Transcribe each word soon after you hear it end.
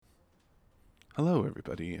Hello,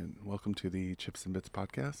 everybody, and welcome to the Chips and Bits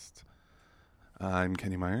podcast. I'm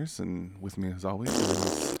Kenny Myers, and with me as always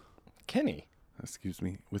is... Kenny. Excuse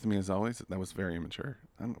me. With me as always, that was very immature.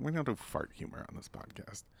 We're going to do fart humor on this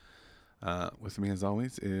podcast. With me as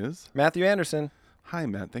always is... Matthew Anderson. Hi,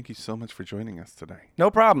 Matt. Thank you so much for joining us today. No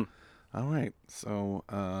problem. All right. So,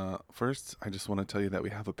 first, I just want to tell you that we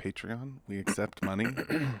have a Patreon. We accept money.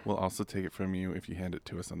 We'll also take it from you if you hand it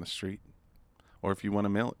to us on the street. Or if you want to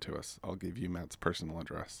mail it to us, I'll give you Matt's personal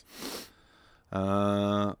address.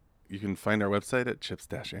 You can find our website at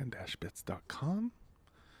chips-and-bits.com.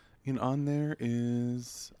 And on there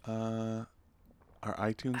is our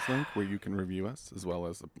iTunes link where you can review us, as well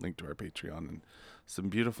as a link to our Patreon and some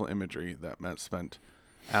beautiful imagery that Matt spent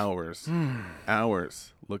hours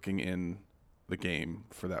looking in the game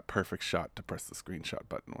for that perfect shot to press the screenshot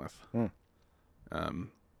button with.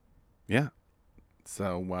 Yeah.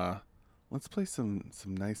 So, let's play some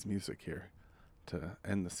nice music here to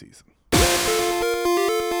end the season.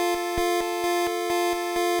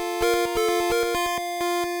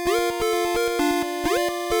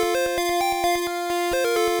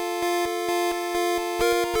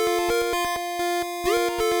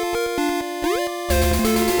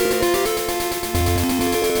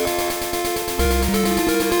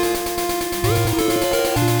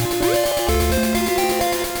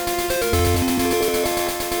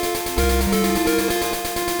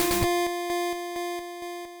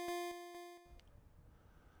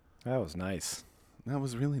 That was nice. That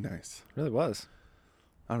was really nice. It really was.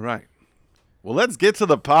 All right. Well, let's get to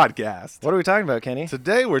the podcast. What are we talking about, Kenny?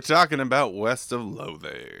 Today we're talking about West of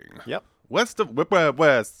Loathing. Yep. West of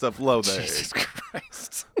Loathing. Jesus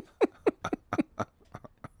Christ.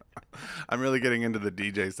 I'm really getting into the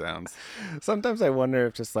DJ sounds. Sometimes I wonder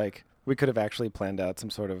if just like we could have actually planned out some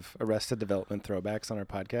sort of Arrested Development throwbacks on our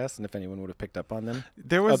podcast and if anyone would have picked up on them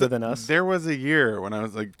other than us. There was a year when I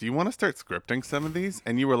was like, do you want to start scripting some of these?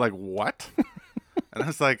 And you were like, what? And I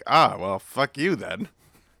was like, well, fuck you then.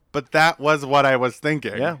 But that was what I was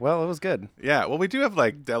thinking. Yeah, well, it was good. Yeah, well, we do have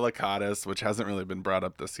like Delicatus, which hasn't really been brought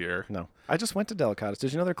up this year. No. I just went to Delicatus.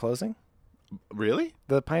 Did you know they're closing? Really?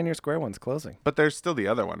 The Pioneer Square one's closing. But there's still the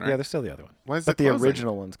other one, right? Yeah, there's still the other one. Why is but it the closing?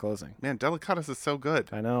 original one's closing. Man, Delicatus is so good.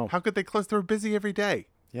 I know. How could they close? They were busy every day.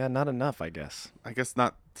 Yeah, not enough, I guess. I guess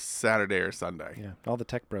not Saturday or Sunday. Yeah, all the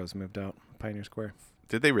tech bros moved out Pioneer Square.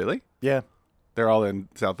 Did they really? Yeah. They're all in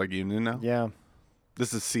South Lake Union now? Yeah.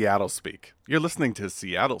 This is Seattle Speak. You're listening to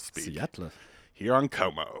Seattle Speak. Seattle. Here on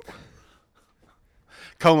Como.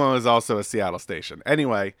 Como is also a Seattle station.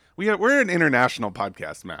 Anyway, we're an international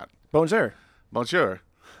podcast, Matt. Bonjour. Bonjour.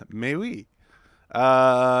 Mais oui.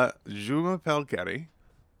 Je m'appelle Kenny.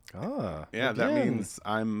 Ah. Yeah, that bien. means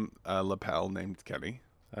I'm a lapel named Kenny.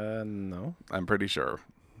 No. I'm pretty sure.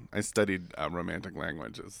 I studied romantic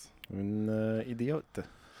languages. Un idiot.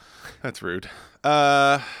 That's rude.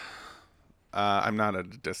 I'm not at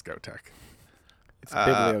a discotheque. It's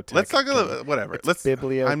bibliotech. Let's talk a little. Whatever.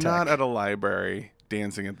 Bibliotech. I'm not at a library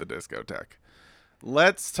dancing at the discotheque.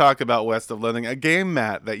 Let's talk about West of Loathing, a game,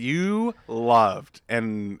 Matt, that you loved,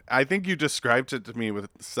 and I think you described it to me with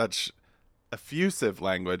such effusive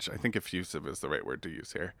language. I think effusive is the right word to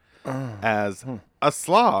use here. As a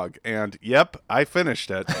slog, and yep, I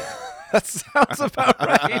finished it. That sounds about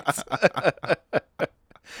right.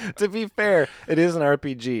 To be fair, it is an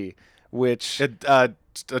RPG, which A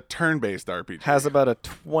turn-based RPG. has about a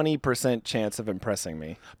 20% chance of impressing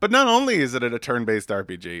me. But not only is it a turn-based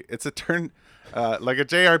RPG, it's a like a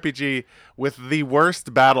JRPG with the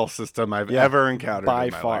worst battle system I've ever encountered by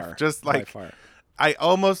in my far. life. Just By like far. I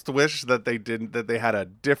almost wish that they had a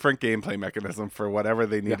different gameplay mechanism for whatever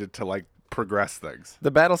they needed to like progress things.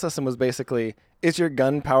 The battle system was basically, is your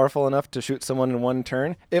gun powerful enough to shoot someone in one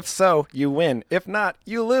turn? If so, you win. If not,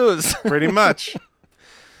 you lose. Pretty much.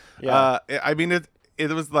 Yeah. I mean it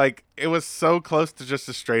was like it was so close to just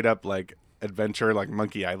a straight up like adventure like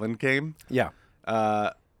Monkey Island game. Yeah.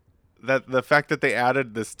 That the fact that they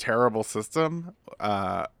added this terrible system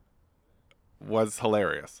was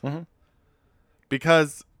hilarious. Mm-hmm.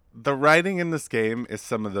 Because the writing in this game is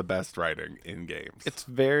some of the best writing in games. It's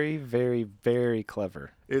very, very, very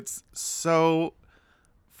clever. It's so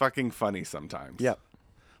fucking funny sometimes. Yep.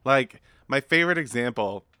 Like, my favorite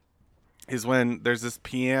example is when there's this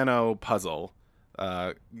piano puzzle.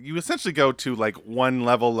 You essentially go to, like, one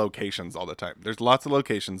level locations all the time. There's lots of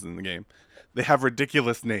locations in the game. They have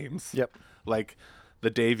ridiculous names. Yep. Like the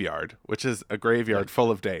Dave Yard, which is a graveyard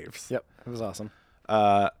full of Daves. Yep. It was awesome.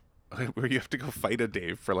 Where you have to go fight a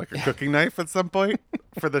Dave for like a cooking knife at some point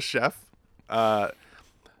for the chef.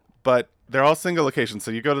 But they're all single locations.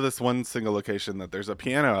 So you go to this one single location that there's a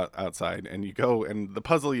piano outside, and you go, and the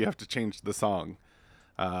puzzle, you have to change the song.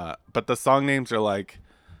 But the song names are like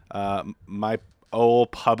My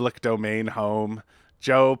Old Public Domain Home,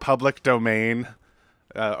 Joe Public Domain,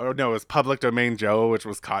 or no, it was Public Domain Joe, which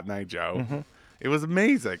was Cotton Eye Joe. Mm-hmm. It was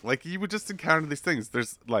amazing. Like, you would just encounter these things.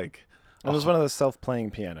 There's like... It was one of those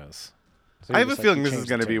self-playing pianos. So I have a feeling this is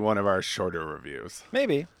going to be one of our shorter reviews.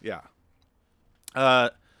 Maybe. Yeah.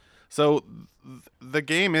 So the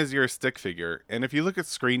game is your stick figure, and if you look at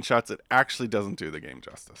screenshots, it actually doesn't do the game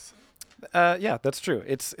justice. Yeah, that's true.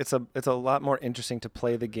 It's a lot more interesting to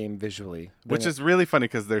play the game visually, which is really funny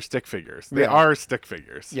because they're stick figures. They are stick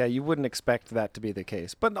figures. Yeah, you wouldn't expect that to be the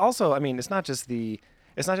case. But also, I mean, it's not just the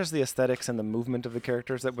aesthetics and the movement of the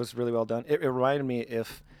characters that was really well done.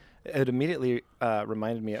 It immediately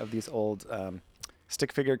reminded me of these old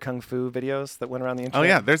stick figure kung fu videos that went around the internet. Oh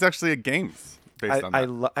yeah, there's actually a games based on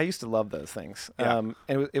that. I used to love those things. Yeah.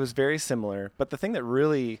 And it was very similar. But the thing that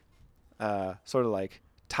really sort of like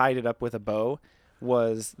tied it up with a bow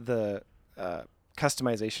was the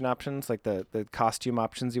customization options, like the costume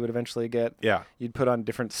options you would eventually get. Yeah. You'd put on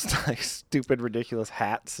different stupid, ridiculous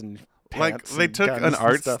hats and pants. Like, they took an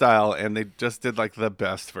art style and they just did like the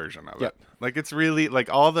best version of it. Like, it's really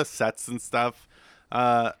like all the sets and stuff,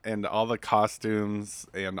 and all the costumes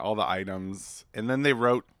and all the items, and then they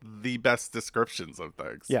wrote the best descriptions of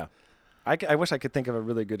things. Yeah. I wish I could think of a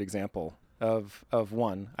really good example of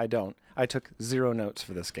one. I don't. I took 0 notes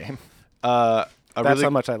for this game. That's how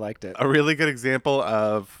much I liked it. A really good example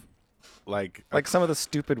of like some of the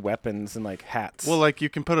stupid weapons and like hats. Well, like, you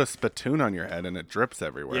can put a spittoon on your head and it drips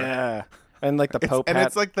everywhere. Yeah. And like the Pope hat. And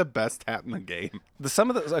it's like the best hat in the game. Some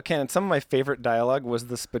of my favorite dialogue was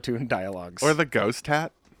the spittoon dialogues. Or the ghost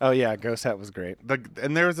hat. Oh yeah, ghost hat was great.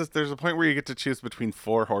 And there's a point where you get to choose between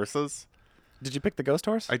 4 horses. Did you pick the ghost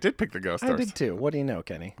horse? I did pick the ghost horse. I did too. What do you know,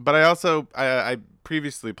 Kenny? But I also I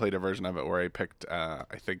previously played a version of it where I picked I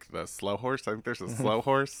think the slow horse. I think there's a slow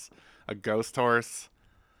horse, a ghost horse.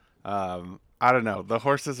 I don't know. The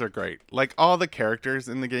horses are great. Like, all the characters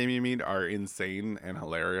in the game you meet are insane and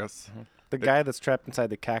hilarious. The guy that's trapped inside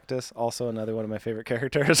the cactus, also another one of my favorite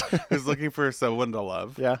characters. Who's looking for someone to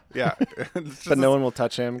love. Yeah. Yeah. But no one will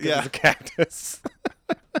touch him because it's a cactus.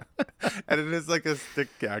 And it is like a stick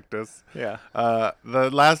cactus. Yeah. The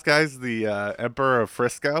last guy's the Emperor of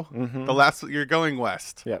Frisco. Mm-hmm. You're going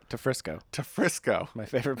west. Yeah, to Frisco. To Frisco. My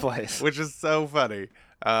favorite place. Which is so funny.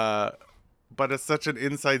 But it's such an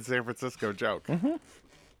inside San Francisco joke.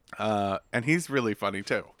 Mm-hmm. And he's really funny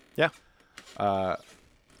too. Yeah.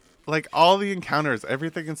 Like, all the encounters,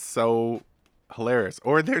 everything is so hilarious.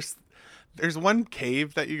 Or there's one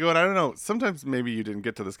cave that you go in. I don't know. Sometimes maybe you didn't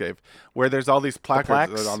get to this cave where there's all these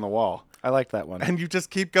placards that are on the wall. I liked that one. And you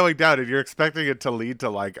just keep going down, and you're expecting it to lead to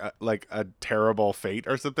like a terrible fate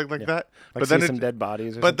or something like that. Like, but then some dead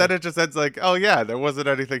bodies. But then it just ends like, oh yeah, there wasn't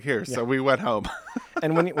anything here, so we went home.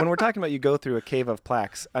 And when we're talking about you go through a cave of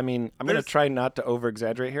plaques, I mean, I'm going to try not to over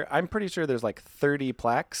exaggerate here. I'm pretty sure there's like 30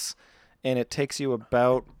 plaques, and it takes you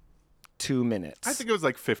about 2 minutes. I think it was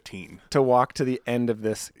like 15 to walk to the end of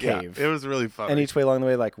this cave. Yeah, it was really fun. And each way along the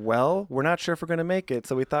way, like, well, we're not sure if we're going to make it,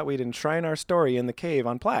 so we thought we'd enshrine our story in the cave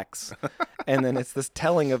on plaques. And then it's this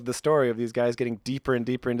telling of the story of these guys getting deeper and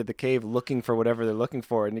deeper into the cave, looking for whatever they're looking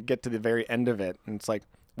for, and you get to the very end of it, and it's like,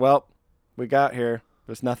 well, we got here.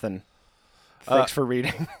 There's nothing. Thanks for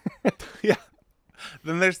reading. Yeah.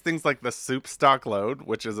 Then there's things like the soup stock load,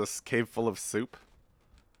 which is a cave full of soup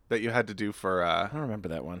that you had to do for. I don't remember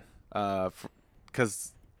that one.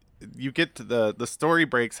 Because you get to the story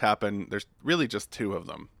breaks happen. There's really just 2 of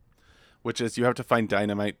them, which is you have to find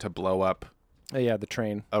dynamite to blow up. Oh yeah, the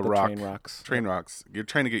train. Train rocks. You're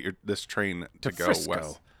trying to get this train to go Frisco.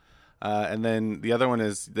 west. And then the other one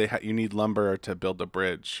is you need lumber to build a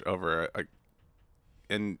bridge over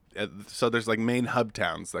so there's like main hub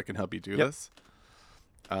towns that can help you do this.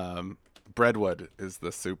 Breadwood is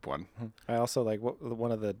the soup one. I also like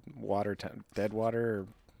one of the water town, Deadwater or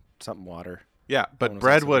something water. Yeah, but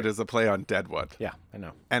Breadwood is a play on Deadwood. Yeah, I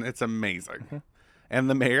know. And it's amazing. Mm-hmm. And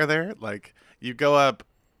the mayor there, like, you go up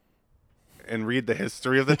and read the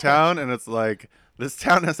history of the town, and it's like, this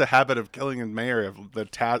town has a habit of killing the mayor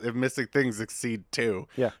if missing things exceed 2.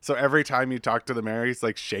 Yeah. So every time you talk to the mayor, he's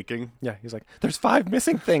like shaking. Yeah, he's like, there's 5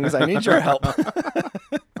 missing things. I need your help.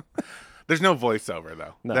 There's no voiceover,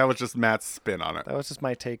 though. No. That was just Matt's spin on it. That was just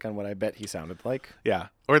my take on what I bet he sounded like. Yeah.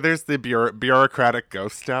 Or there's the bureaucratic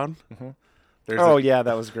ghost town. Mm-hmm. Yeah,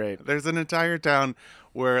 that was great. There's an entire town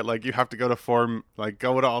where, like, you have to go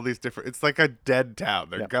to all these different... It's like a dead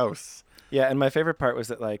town. They're ghosts. Yeah, and my favorite part was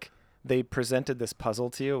that, like, they presented this puzzle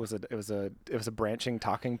to you. It was a branching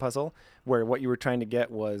talking puzzle where what you were trying to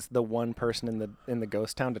get was the one person in the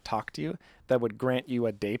ghost town to talk to you that would grant you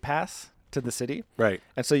a day pass to the city. Right.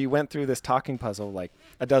 And so you went through this talking puzzle like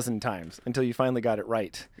a dozen times until you finally got it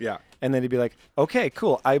right. Yeah. And then he'd be like, okay,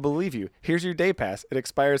 cool, I believe you. Here's your day pass. It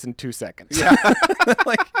expires in 2 seconds. Yeah.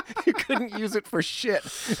 Like, you couldn't use it for shit.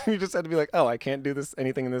 You just had to be like, oh, I can't do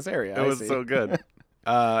anything in this area. It was so good.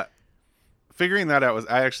 Figuring that out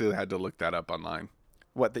I actually had to look that up online.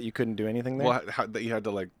 What, that you couldn't do anything there? Well, that you had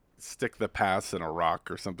to like stick the pass in a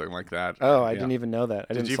rock or something like that. Oh, I didn't even know that.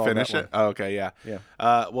 Did you finish it? Oh, okay, yeah. Yeah.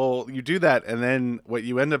 Well, you do that, and then what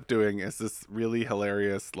you end up doing is this really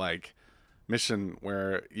hilarious like mission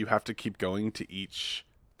where you have to keep going to each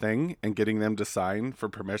thing and getting them to sign for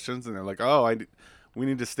permissions, and they're like, "Oh, we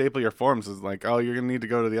need to staple your forms." It's like, "Oh, you're gonna need to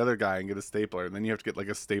go to the other guy and get a stapler," and then you have to get like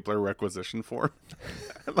a stapler requisition form.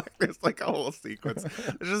 Like there's like a whole sequence.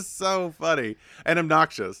 It's just so funny and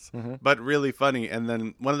obnoxious, but really funny. And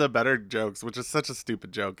then one of the better jokes, which is such a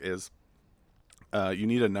stupid joke, is you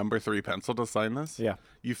need a number 3 pencil to sign this. Yeah.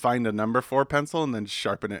 You find a number 4 pencil and then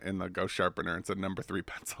sharpen it in the Ghost Sharpener. It's a number 3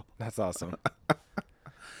 pencil. That's awesome.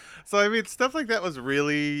 So I mean, stuff like that was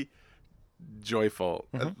really joyful.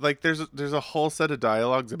 Like there's a whole set of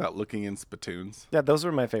dialogues about looking in spittoons. Yeah, those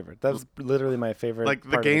were my favorite. That was literally my favorite. Like the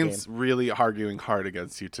part game's of the game. really arguing hard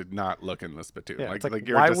against you to not look in the spittoon. Yeah, like, it's like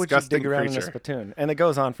you're why a would you disgusting dig around in a creature. spittoon? And it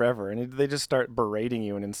goes on forever, and they just start berating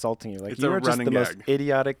you and insulting you. Like, It's you a are just running the most gag.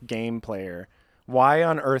 idiotic game player. Why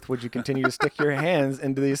on earth would you continue to stick your hands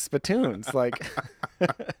into these spittoons? Like,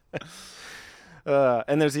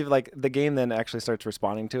 and there's even like the game then actually starts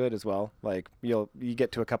responding to it as well. Like you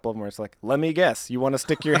get to a couple of them where it's like, let me guess, you want to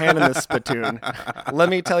stick your hand in this spittoon. Let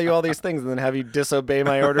me tell you all these things and then have you disobey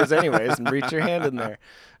my orders anyways and reach your hand in there.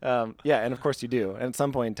 Yeah, and of course you do. And at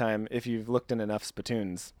some point in time, if you've looked in enough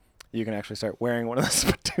spittoons, you can actually start wearing one of those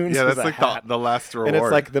spittoons. Yeah, as that's a like hat. the last reward. And it's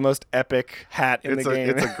like the most epic hat in the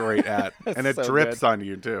game. It's a great hat, and it so drips good. on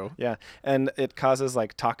you too. Yeah, and it causes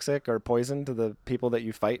like toxic or poison to the people that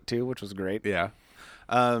you fight too, which was great. Yeah.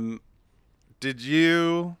 Did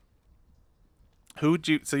you?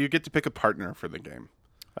 So you get to pick a partner for the game.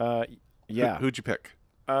 Yeah. Who'd you pick?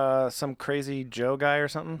 Some crazy Joe guy or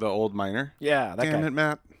something. The old miner. Yeah, that Damn guy. it,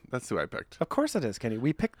 Matt. That's who I picked. Of course it is, Kenny.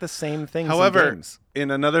 We picked the same things. However, in games.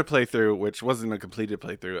 in another playthrough, which wasn't a completed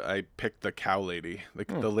playthrough, I picked the cow lady,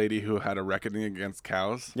 the lady who had a reckoning against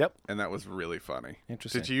cows. Yep. And that was really funny.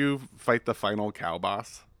 Interesting. Did you fight the final cow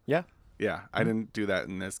boss? Yeah. Yeah, I didn't do that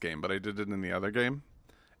in this game, but I did it in the other game.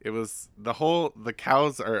 It was the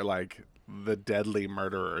cows are like the deadly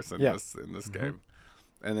murderers in this game.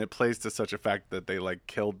 And it plays to such a fact that they like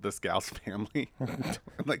killed this gal's family and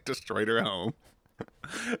like destroyed her home.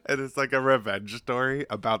 And it's like a revenge story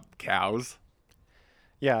about cows.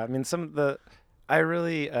 Yeah, I mean, I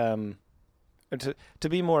really, to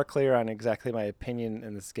be more clear on exactly my opinion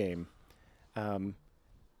in this game, even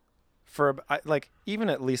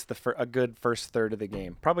at least a good first third of the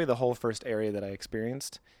game, probably the whole first area that I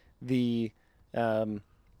experienced, the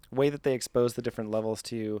way that they expose the different levels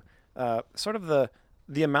to you, sort of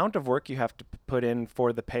the amount of work you have to put in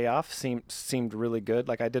for the payoff seemed really good.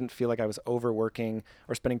 Like I didn't feel like I was overworking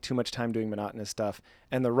or spending too much time doing monotonous stuff.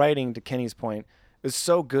 And the writing, to Kenny's point, is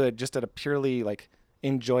so good just at a purely like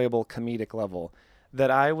enjoyable comedic level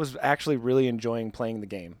that I was actually really enjoying playing the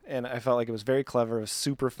game. And I felt like it was very clever. It was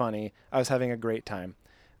super funny. I was having a great time.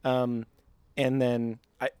 And then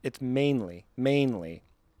it's mainly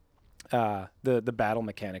the battle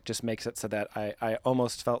mechanic just makes it so that I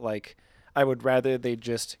almost felt like I would rather they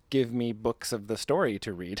just give me books of the story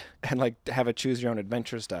to read and like have a choose your own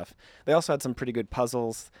adventure stuff. They also had some pretty good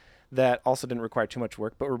puzzles that also didn't require too much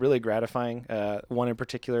work, but were really gratifying. One in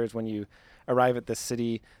particular is when you arrive at this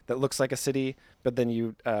city that looks like a city, but then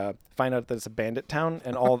you find out that it's a bandit town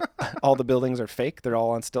and all the buildings are fake. They're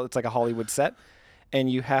all it's like a Hollywood set. And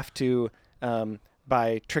you have to,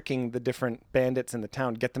 by tricking the different bandits in the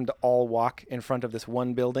town, get them to all walk in front of this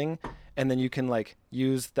one building, and then you can like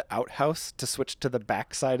use the outhouse to switch to the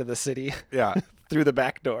back side of the city. Yeah. Through the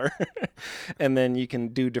back door. And then you can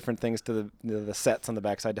do different things to the sets on the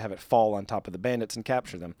backside to have it fall on top of the bandits and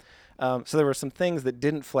capture them. So there were some things that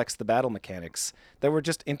didn't flex the battle mechanics that were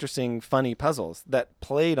just interesting, funny puzzles that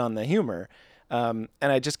played on the humor. And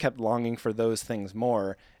I just kept longing for those things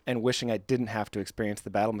more and wishing I didn't have to experience the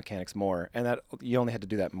battle mechanics more. And that you only had to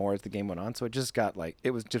do that more as the game went on. So it just got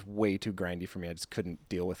it was just way too grindy for me. I just couldn't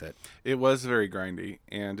deal with it. It was very grindy,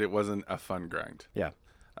 and it wasn't a fun grind. Yeah.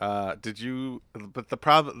 Did you? But the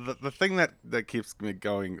problem, the thing that keeps me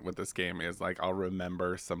going with this game is like I'll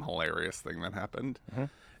remember some hilarious thing that happened,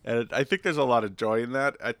 and I think there's a lot of joy in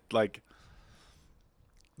that.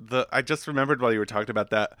 I just remembered while you were talking about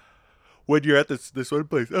that when you're at this one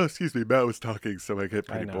place. Oh, excuse me, Matt was talking, so I get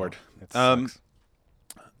pretty bored. It sucks.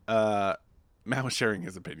 Matt was sharing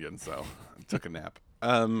his opinion, so I took a nap.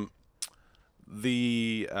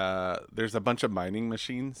 There's a bunch of mining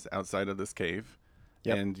machines outside of this cave.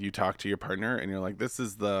 Yep. And you talk to your partner, and you're like, "This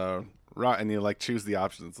is the rock," and you like choose the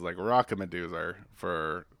options like Rockamadoozer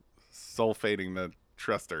for sulfating the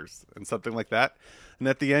thrusters and something like that. And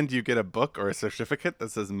at the end, you get a book or a certificate that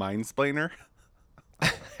says Mindsplainer.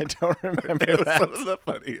 I don't remember It was that. one of the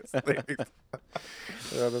funniest things.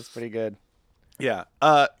 Oh, that's pretty good. Yeah.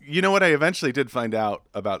 You know what I eventually did find out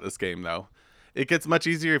about this game, though? It gets much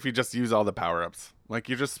easier if you just use all the power-ups. Like,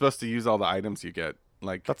 you're just supposed to use all the items you get.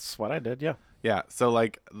 Like, That's what I did, yeah. yeah, so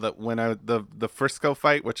like the Frisco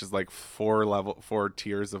fight, which is like 4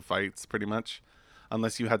 tiers of fights pretty much,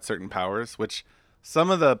 unless you had certain powers, which some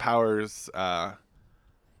of the powers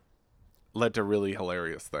led to really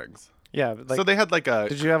hilarious things. Yeah, like, So they had like a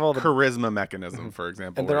did you have all the charisma mechanism, for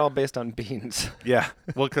example. and they're where- all based on beans. yeah.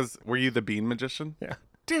 Well, because were you the bean magician? Yeah.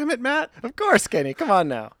 Damn it, Matt. Of course, Kenny. Come on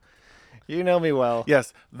now. You know me well.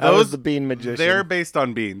 Yes, I was the bean magician. They're based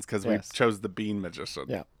on beans because Yes. we chose the bean magician.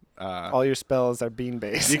 Yeah. All your spells are bean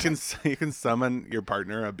based. You can summon your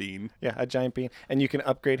partner a bean. Yeah, a giant bean, and you can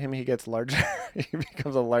upgrade him. He gets larger. He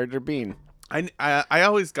becomes a larger bean. I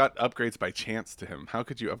always got upgrades by chance to him. How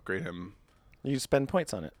could you upgrade him? You spend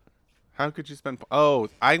points on it. How could you spend? Oh,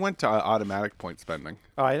 I went to automatic point spending.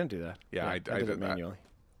 Oh, I didn't do that. Yeah, I did it did that. manually.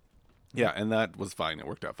 Yeah, and that was fine. It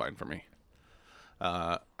worked out fine for me.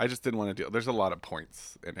 I just didn't want to deal. There's a lot of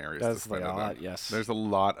points in areas That's to spend a on lot, that. yes. There's a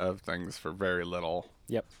lot of things for very little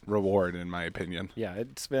Yep. reward, in my opinion. Yeah,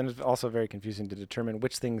 it's been also very confusing to determine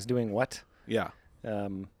which thing's doing what. Yeah. Yeah,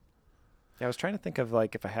 I was trying to think of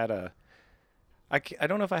like if I had a. I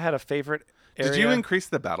don't know if I had a favorite area. Did you increase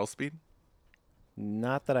the battle speed?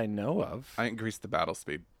 Not that I know of. I increased the battle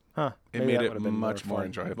speed. Huh. It maybe made that it would've been much more fun.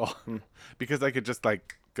 enjoyable because I could just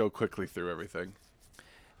like go quickly through everything.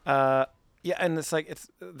 Yeah, and it's like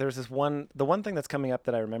there's this one. The one thing that's coming up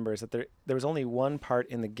that I remember is that there was only one part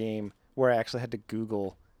in the game where I actually had to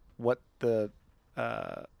Google what the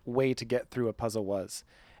way to get through a puzzle was,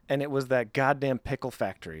 and it was that goddamn pickle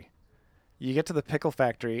factory. You get to the pickle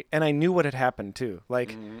factory, and I knew what had happened too.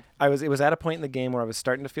 Like it was at a point in the game where I was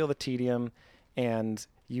starting to feel the tedium, and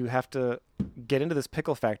you have to get into this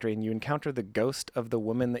pickle factory, and you encounter the ghost of the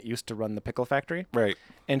woman that used to run the pickle factory. Right.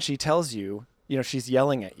 And she tells you, she's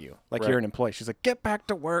yelling at you like you're an employee. She's like, "Get back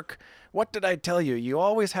to work. What did I tell you? You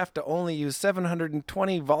always have to only use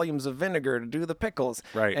 720 volumes of vinegar to do the pickles.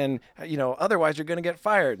 Right. And, otherwise you're going to get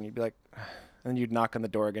fired." And you'd be like, and you'd knock on the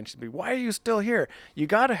door again. She'd be, "Why are you still here? You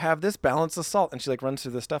got to have this balance of salt." And she like runs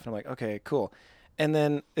through this stuff. And I'm like, "Okay, cool." And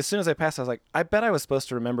then as soon as I passed, I was like, I bet I was supposed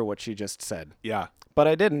to remember what she just said. Yeah. But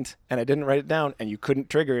I didn't, and I didn't write it down, and you couldn't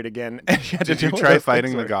trigger it again. And you had to Did you do try those fighting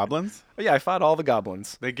things the where- goblins? Oh, yeah, I fought all the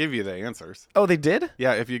goblins. They give you the answers. Oh, they did?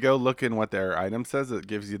 Yeah, if you go look in what their item says, it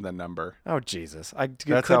gives you the number. Oh, Jesus. I That's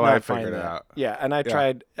could how not I find figured it that. out. Yeah, and I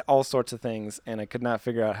tried all sorts of things, and I could not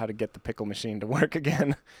figure out how to get the pickle machine to work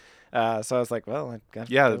again. So I was like, well, I got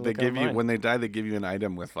Yeah, to they give you when they die. They give you an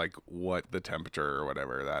item with like what the temperature or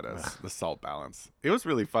whatever that is, the salt balance. It was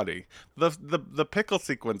really funny. The pickle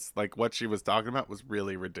sequence, like what she was talking about, was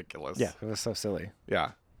really ridiculous. Yeah, it was so silly.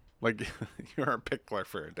 Yeah, like you're a pickler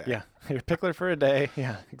for a day. Yeah, you're a pickler for a day.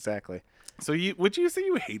 Yeah, exactly. So would you say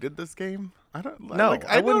you hated this game? I don't. No, like,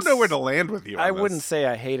 I I don't wouldn't know where to land with you. I on this. wouldn't say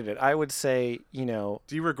I hated it. I would say, Do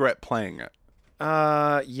you regret playing it?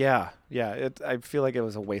 yeah. I feel like it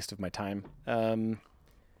was a waste of my time.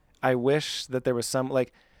 I wish that there was some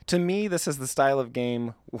to me, this is the style of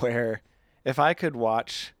game where if I could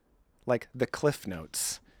watch like the Cliff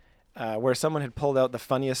Notes, where someone had pulled out the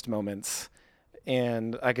funniest moments,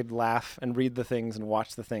 and I could laugh and read the things and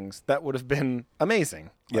watch the things, that would have been amazing.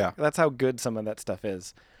 Yeah. That's how good some of that stuff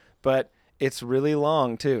is. But it's really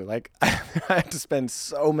long too. Like I had to spend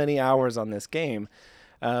so many hours on this game.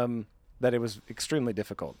 That it was extremely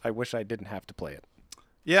difficult. I wish I didn't have to play it.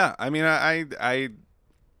 Yeah, I mean, I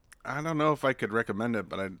don't know if I could recommend it,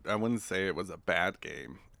 but I wouldn't say it was a bad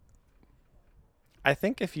game. I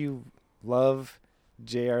think if you love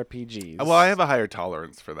JRPGs, Well, I have a higher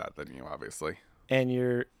tolerance for that than you, obviously.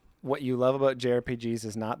 and what you love about JRPGs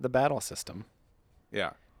is not the battle system,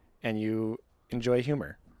 Yeah. and you enjoy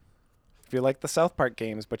humor. If you like the South Park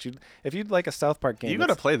games, but if you'd like a South Park game, You got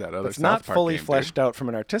to play that other that's South not Park fully game, fleshed dude. out from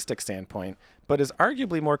an artistic standpoint, but is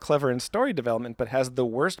arguably more clever in story development, but has the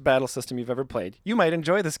worst battle system you've ever played, you might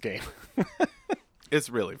enjoy this game. It's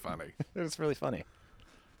really funny. It's really funny.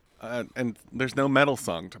 And there's no metal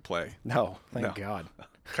song to play. No, thank No. God.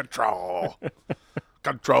 Control.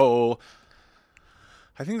 Control.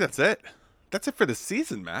 I think that's it. That's it for the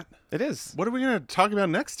season, Matt. It is. What are we going to talk about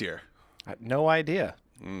next year? I have no idea.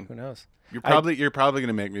 Who knows? You're probably going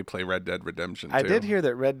to make me play Red Dead Redemption 2. I did hear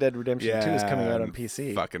that Red Dead Redemption 2 is coming out on and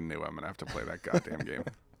PC. Fucking knew I'm going to have to play that goddamn game.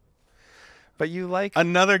 But you like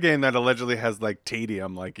Another game that allegedly has like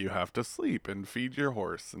tedium, like you have to sleep and feed your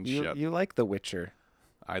horse and shit. you like The Witcher.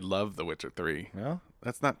 I love The Witcher 3. Well,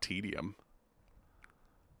 That's not tedium.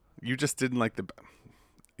 You just didn't like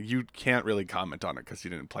You can't really comment on it because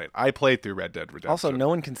you didn't play it. I played through Red Dead Redemption. also, no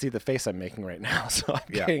one can see the face I'm making right now, so I'm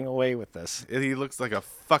Yeah. getting away with this. He looks like a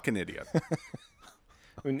fucking idiot.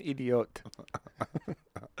 Un idiot.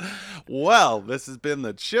 Well, this has been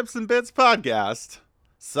the Chips and Bits podcast.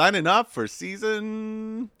 Signing off for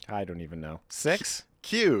season I don't even know. 6?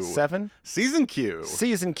 Q. 7? Season Q.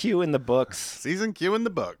 Season Q in the books. Season Q in the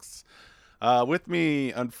books. With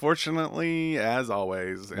me, unfortunately, as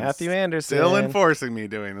always, and Matthew Anderson. still enforcing me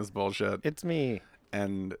doing this bullshit. It's me.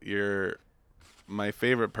 And you're my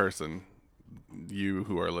favorite person. You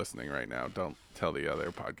who are listening right now, don't tell the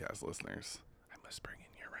other podcast listeners. I'm whispering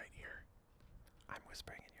in your right ear. I'm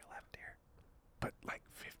whispering in your left ear. But like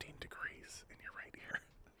 15 degrees in your right ear.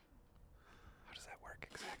 How does that work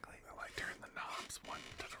exactly? Well, I turn the knobs, one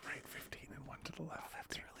to the right 15 and one to the left.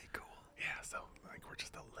 That's really cool. Yeah, so like we're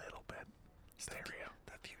just a little bit stereo.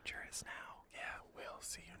 The future is now. Yeah, we'll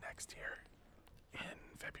see you next year in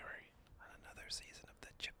February. On another season of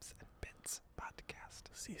the Chips and Bits podcast.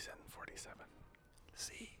 Season 47.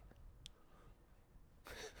 See.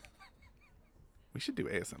 We should do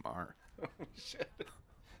ASMR. Shit.